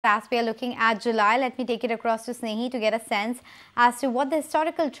As we are looking at July, let me take it across to Snehi to get a sense as to what the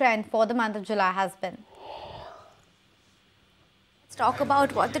historical trend for the month of July has been. Let's talk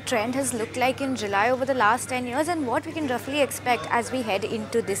about what the trend has looked like in July over the last 10 years and what we can roughly expect as we head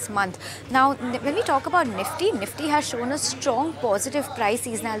into this month. Now, when we talk about Nifty has shown a strong positive price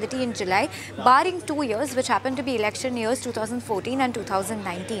seasonality in July, barring 2 years, which happened to be election years 2014 and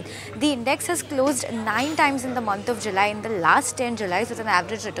 2019. The index has closed 9 times in the month of July in the last 10 Julys with an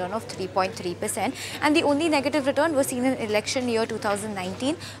average return of 3.3%, and the only negative return was seen in election year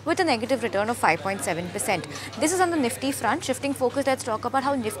 2019 with a negative return of 5.7%. This is on the Nifty front. Shifting focus, let's talk about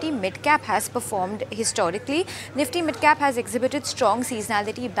how Nifty Mid-Cap has performed historically. Nifty Mid-Cap has exhibited strong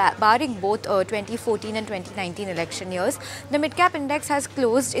seasonality barring both 2014 and 2019 election years. The Mid-Cap index has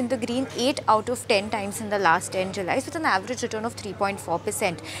closed in the green 8 out of 10 times in the last 10 Julys with an average return of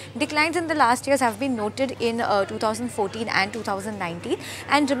 3.4%. Declines in the last years have been noted in 2014 and 2019.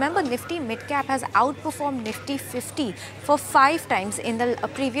 And remember, Nifty Mid-Cap has outperformed Nifty 50 for 5 times in the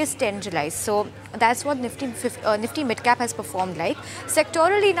previous 10 Julys. So that's what Nifty Mid-Cap has performed like.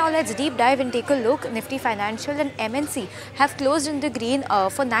 Sectorally, now let's deep dive and take a look. Nifty Financial and MNC have closed in the green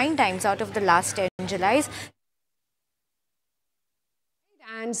for 9 times out of the last 10 Julys.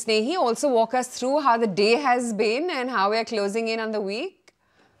 And Snehi, also walk us through how the day has been and how we are closing in on the week.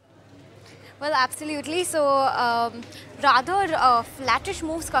 Well, absolutely. So, rather flattish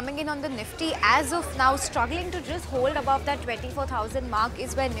moves coming in on the Nifty as of now, struggling to just hold above that 24,000 mark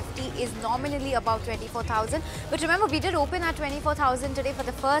is where Nifty is nominally above 24,000. But remember, we did open at 24,000 today for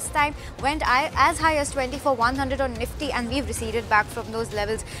the first time, went as high as 24,100 on Nifty, and we've receded back from those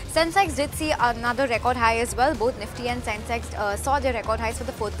levels. Sensex did see another record high as well. Both Nifty and Sensex saw their record highs for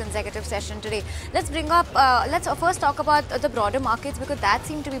the 4th consecutive session today. Let's first talk about the broader markets, because that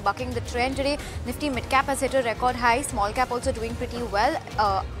seemed to be bucking the trend today. Nifty Mid-Cap has hit a record high, small cap also doing pretty well,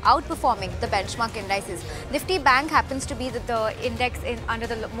 outperforming the benchmark indices. Nifty Bank happens to be the index under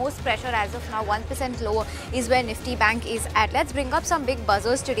the most pressure as of now. 1% lower is where Nifty Bank is at. Let's bring up some big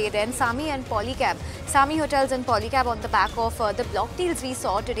buzzers today then. SAMHI and Polycab. SAMHI Hotels and Polycab on the back of the block deals we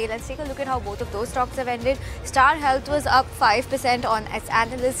saw today. Let's take a look at how both of those stocks have ended. Star Health was up 5% on its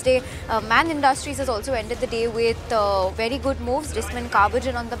analyst day. Man Industries has also ended the day with very good moves. Disman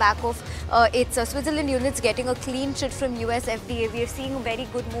Carbogen on the back of its Switzerland units getting a clean sheet from US FDA. We are seeing very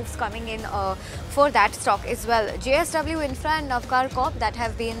good moves coming in for that stock as well. JSW Infra and Navkar Corp that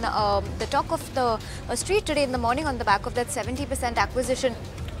have been the talk of the street today in the morning on the back of that 70% acquisition.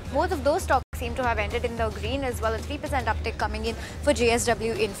 Both of those stocks seem to have ended in the green as well, a 3% uptick coming in for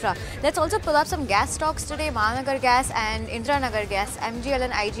JSW Infra. Let's also pull up some gas stocks today. Mahanagar Gas and Indranagar Gas, MGL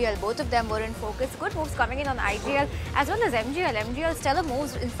and IGL, both of them were in focus. Good moves coming in on IGL as well as MGL. MGL stellar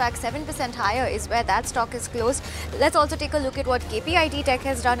moves, in fact 7% higher is where that stock is closed. Let's also take a look at what KPIT Tech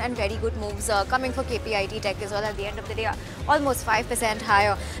has done, and very good moves coming for KPIT Tech as well. At the end of the day, almost 5%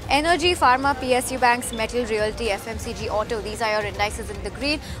 higher. Energy, Pharma, PSU Banks, Metal, Realty, FMCG, Auto, these are your indices in the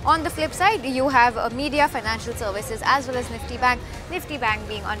green. On the flip side, you have media, financial services as well as Nifty Bank. Nifty Bank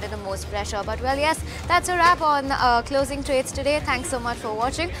being under the most pressure. But well, yes, that's a wrap on closing trades today. Thanks so much for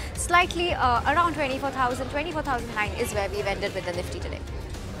watching. Slightly around 24,000, 24,009 is where we've ended with the Nifty today.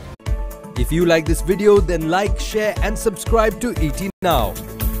 If you like this video, then like, share and subscribe to ET Now.